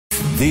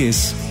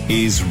This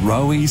is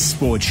Rowie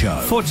Sport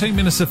Show. 14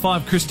 minutes to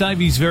 5. Chris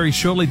Davies very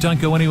shortly.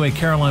 Don't go anywhere.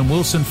 Caroline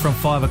Wilson from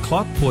 5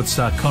 o'clock. Port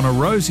star Connor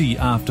Rosie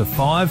after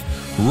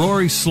 5.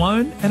 Rory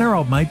Sloane and our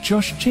old mate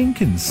Josh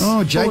Jenkins.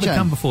 Oh, JJ. All to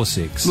come before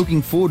 6.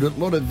 Looking forward to it. A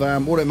lot of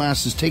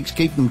Automasters texts,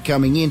 keep them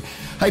coming in.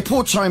 Hey,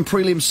 Port's home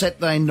prelim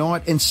Saturday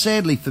night, and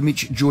sadly for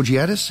Mitch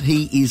Georgiadis,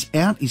 he is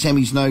out. His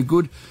hammy's no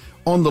good.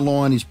 On the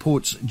line is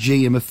Port's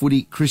GM of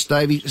footy, Chris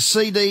Davies.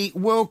 CD,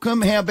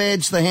 welcome. How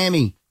bad's the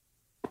hammy?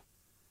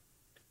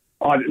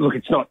 Look,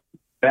 it's not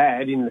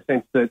bad in the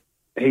sense that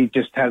he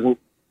just hasn't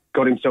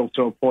got himself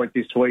to a point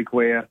this week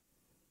where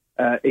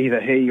either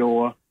he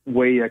or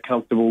we are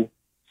comfortable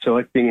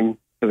selecting him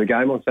for the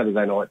game on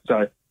Saturday night.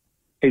 So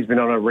he's been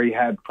on a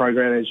rehab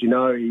program, as you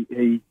know.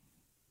 He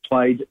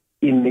played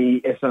in the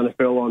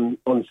SNFL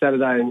on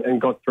Saturday and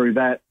got through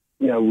that,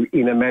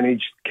 in a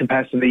managed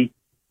capacity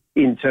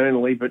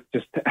internally, but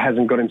just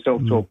hasn't got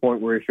himself to a point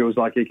where he feels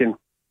like he can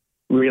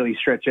really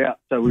stretch out.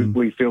 So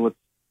we feel it's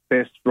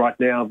best right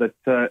now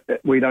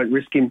that we don't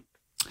risk him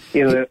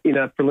in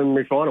a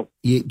preliminary final.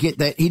 Yeah, get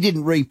that. He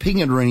didn't re-ping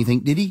it or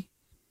anything, did he?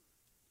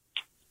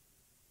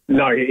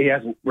 No, he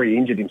hasn't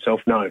re-injured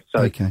himself, no.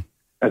 So, okay.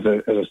 As I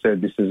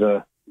said, this is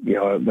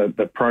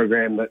the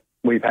program that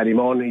we've had him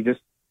on. He just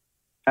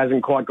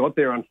hasn't quite got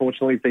there,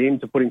 unfortunately, for him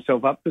to put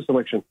himself up for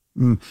selection.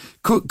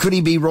 Could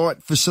he be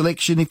right for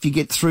selection if you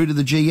get through to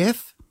the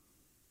GF?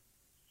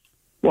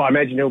 Well, I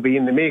imagine he'll be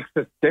in the mix.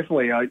 But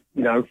definitely,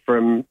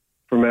 from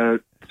a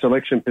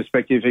selection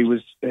perspective, he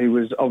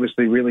was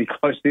obviously really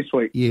close this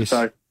week. Yes.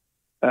 So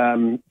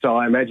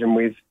I imagine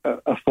with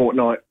a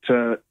fortnight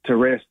to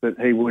rest that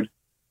he would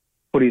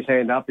put his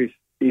hand up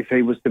if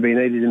he was to be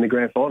needed in the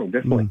grand final,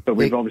 definitely. But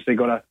we've obviously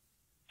got a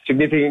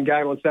significant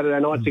game on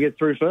Saturday night to get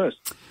through first.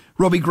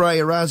 Robbie Gray,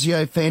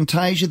 Orazio,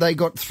 Fantasia, they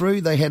got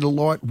through. They had a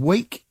light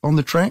week on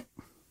the track.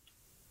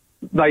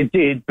 They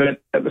did,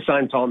 but at the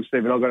same time,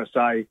 Stephen, I've got to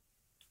say,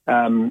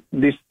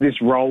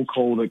 this roll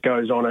call that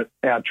goes on at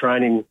our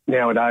training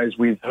nowadays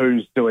with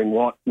who's doing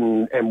what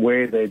and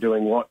where they're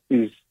doing what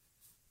is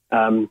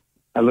a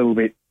little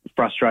bit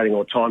frustrating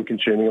or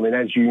time-consuming. I mean,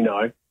 as you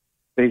know,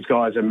 these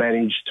guys are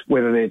managed,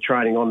 whether they're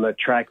training on the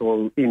track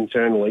or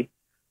internally,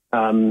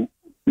 their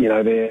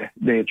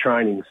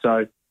training.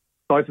 So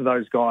both of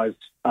those guys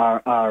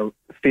are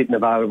fit and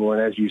available,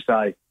 and as you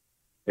say,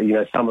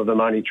 some of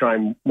them only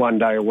train one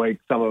day a week,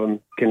 some of them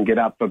can get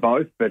up for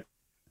both, but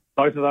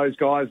both of those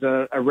guys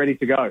are ready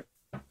to go.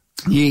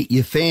 Yeah,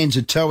 your fans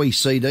are toey,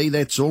 CD,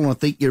 that's all. I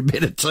think you're a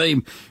better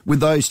team with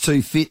those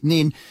two fitting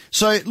in.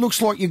 So it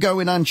looks like you go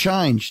in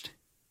unchanged.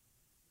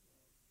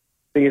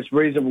 I think it's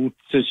reasonable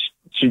to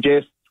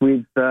suggest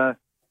with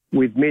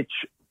Mitch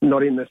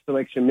not in the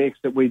selection mix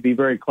that we'd be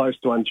very close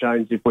to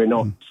unchanged if we're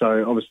not.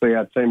 So obviously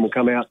our team will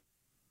come out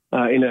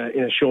in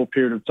a short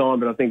period of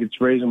time, but I think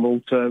it's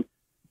reasonable to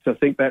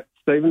think that,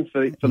 Stephen,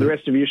 for the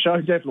rest of your show,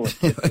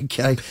 definitely.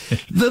 Okay.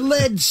 The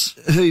lads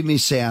who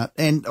miss out,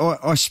 and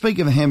I speak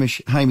of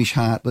Hamish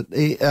Hart, but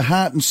a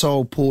heart and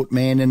soul Port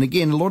man, and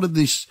again, a lot of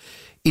this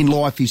in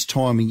life is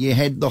timing. You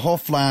had the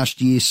Hoff last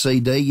year,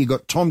 CD. You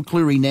got Tom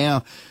Cleary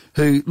now,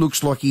 who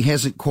looks like he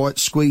hasn't quite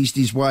squeezed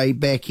his way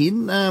back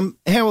in.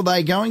 How are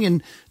they going,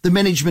 and the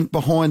management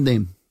behind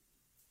them?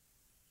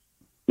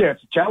 Yeah,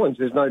 it's a challenge.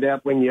 There's no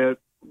doubt when you're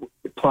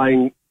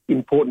playing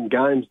important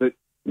games that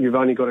you've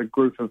only got a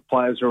group of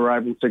players who are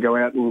able to go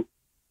out and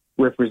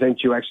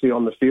represent you actually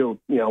on the field.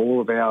 All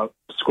of our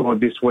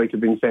squad this week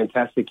have been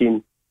fantastic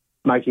in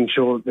making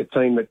sure that the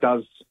team that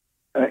does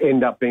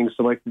end up being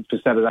selected for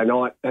Saturday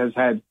night has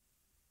had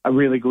a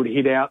really good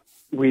hit out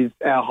with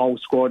our whole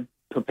squad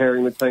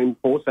preparing the team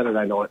for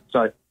Saturday night.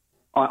 So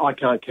I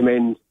can't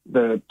commend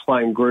the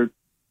playing group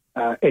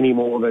any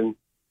more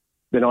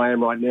than I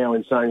am right now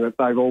in saying that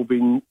they've all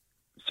been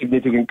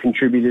significant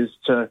contributors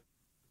to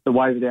the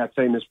way that our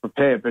team is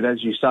prepared. But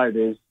as you say,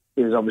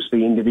 there's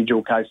obviously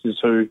individual cases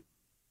who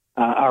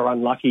are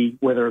unlucky,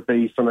 whether it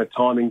be from a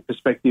timing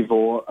perspective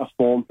or a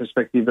form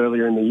perspective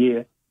earlier in the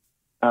year.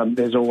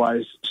 There's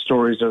always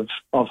stories of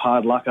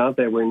hard luck, aren't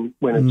there, when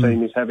a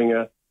team is having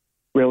a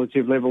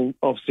relative level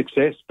of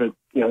success. But,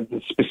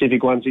 the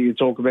specific ones that you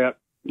talk about,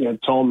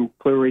 Tom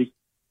Cleary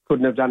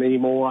couldn't have done any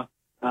more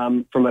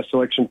from a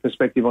selection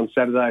perspective on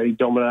Saturday. He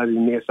dominated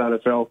in the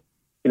SNFL.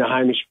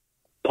 Hamish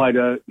played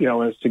a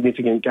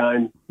significant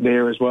game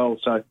there as well.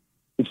 So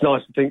it's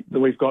nice to think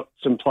that we've got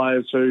some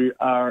players who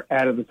are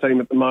out of the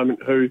team at the moment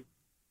who,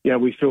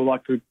 we feel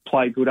like could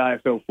play good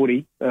AFL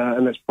footy,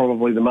 and that's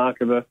probably the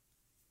mark of a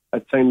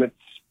team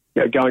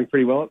that's going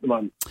pretty well at the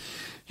moment.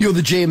 You're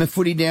the GM of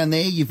footy down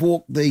there. You've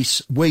walked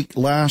this week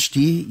last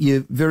year.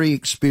 You're very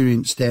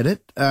experienced at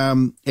it,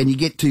 and you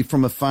get to,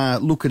 from afar,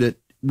 look at it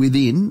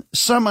within.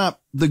 Sum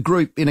up the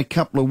group in a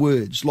couple of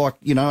words. Like,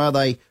 are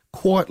they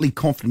quietly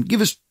confident?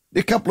 Give us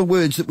a couple of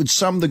words that would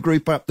sum the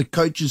group up, the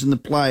coaches and the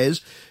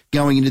players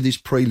going into this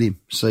prelim,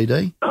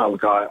 CD. Oh,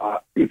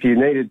 look, if you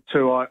needed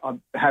to,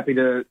 I'm happy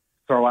to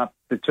throw up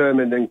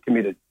determined and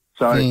committed.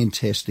 So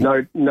fantastic.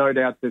 No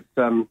doubt that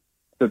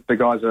the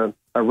guys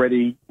are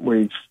ready.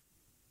 We've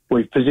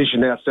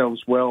positioned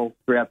ourselves well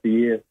throughout the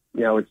year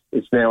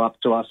it's now up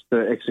to us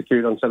to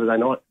execute on Saturday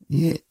night.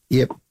 Yeah,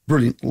 yep,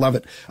 brilliant, love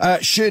it.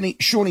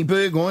 Shawnee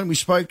Burgoyne, we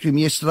spoke to him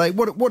yesterday.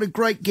 What a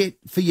great get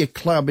for your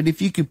club, and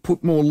if you could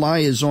put more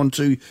layers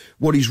onto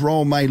what his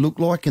role may look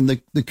like and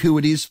the coup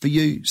it is for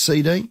you,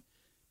 CD.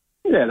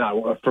 Yeah,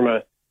 no, from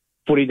a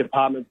footy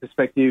department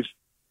perspective,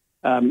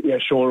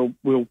 Sean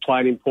will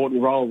play an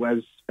important role.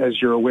 As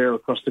you're aware,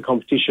 across the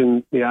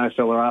competition, the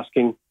AFL are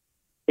asking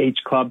each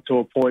club to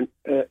appoint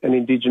an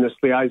Indigenous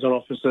liaison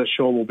officer.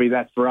 Sean will be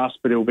that for us,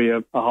 but it'll be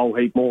a whole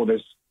heap more.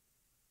 There's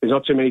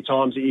not too many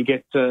times that you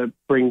get to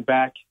bring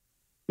back,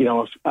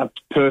 a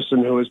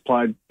person who has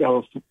played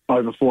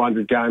over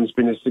 400 games,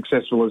 been as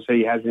successful as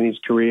he has in his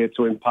career,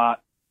 to impart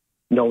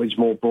knowledge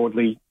more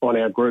broadly on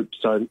our group.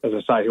 So, as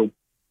I say,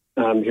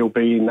 he'll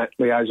be in that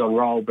liaison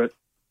role, but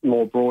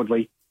more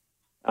broadly,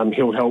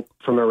 he'll help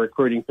from a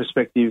recruiting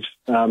perspective.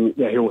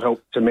 He'll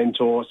help to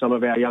mentor some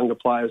of our younger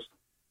players.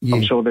 Yeah.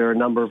 I'm sure there are a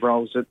number of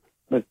roles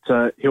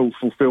that he'll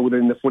fulfil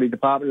within the footy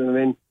department, and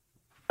then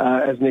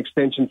as an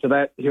extension to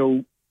that,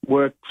 he'll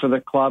work for the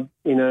club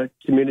in a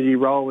community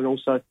role and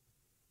also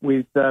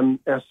with our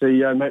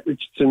CEO, Matt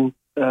Richardson,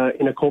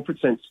 in a corporate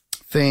sense.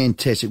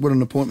 Fantastic. What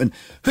an appointment.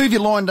 Who have you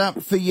lined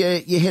up for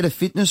your head of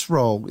fitness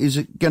role? Is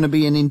it going to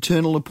be an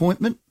internal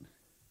appointment?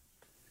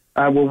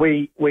 Well,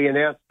 we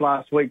announced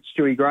last week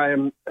Stewie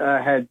Graham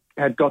had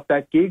got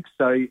that gig,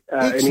 so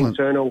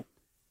an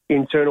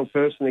internal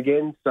person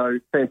again. So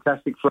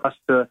fantastic for us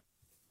to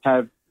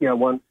have,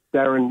 once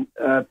Darren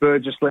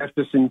Burgess left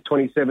us in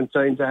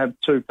 2017, to have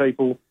two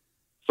people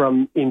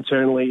from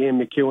internally, Ian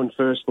McEwen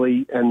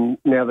firstly, and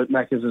now that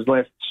Maccas has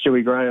left,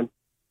 Stewie Graham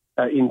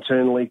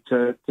internally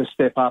to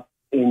step up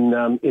in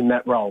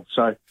that role.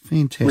 So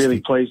fantastic.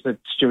 Really pleased that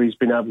Stewie's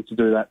been able to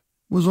do that.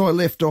 Was I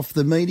left off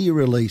the media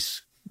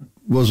release?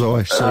 Was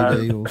I,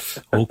 CD?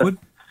 Awkward?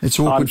 It's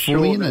awkward for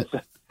me, isn't it?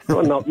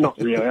 Well, not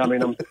really. I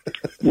mean,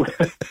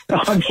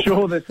 I'm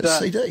sure that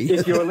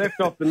if you were left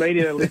off the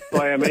media list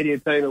by our media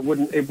team,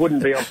 it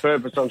wouldn't be on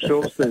purpose, I'm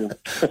sure, Stephen.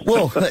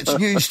 Well, that's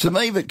news to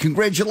me, but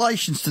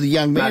congratulations to the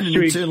young man.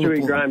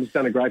 Stewie Graham's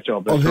done a great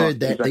job. I've heard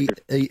that.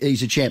 Exactly.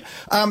 He's a champ.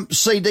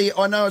 CD,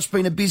 I know it's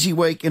been a busy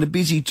week and a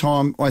busy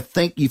time. I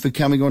thank you for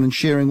coming on and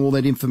sharing all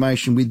that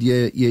information with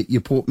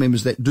your Port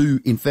members that do,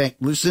 in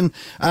fact, listen.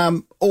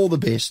 All the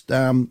best.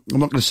 I'm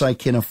not going to say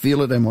can I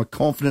feel it, am I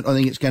confident? I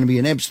think it's going to be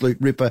an absolute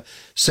ripper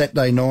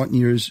Saturday night, and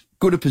you're as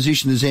good a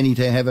position as any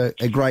to have a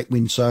great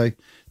win. So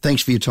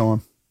thanks for your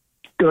time.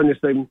 Good on you,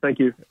 Stephen. Thank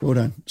you. Well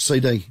done.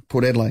 CD,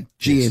 Port Adelaide,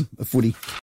 GM of footy.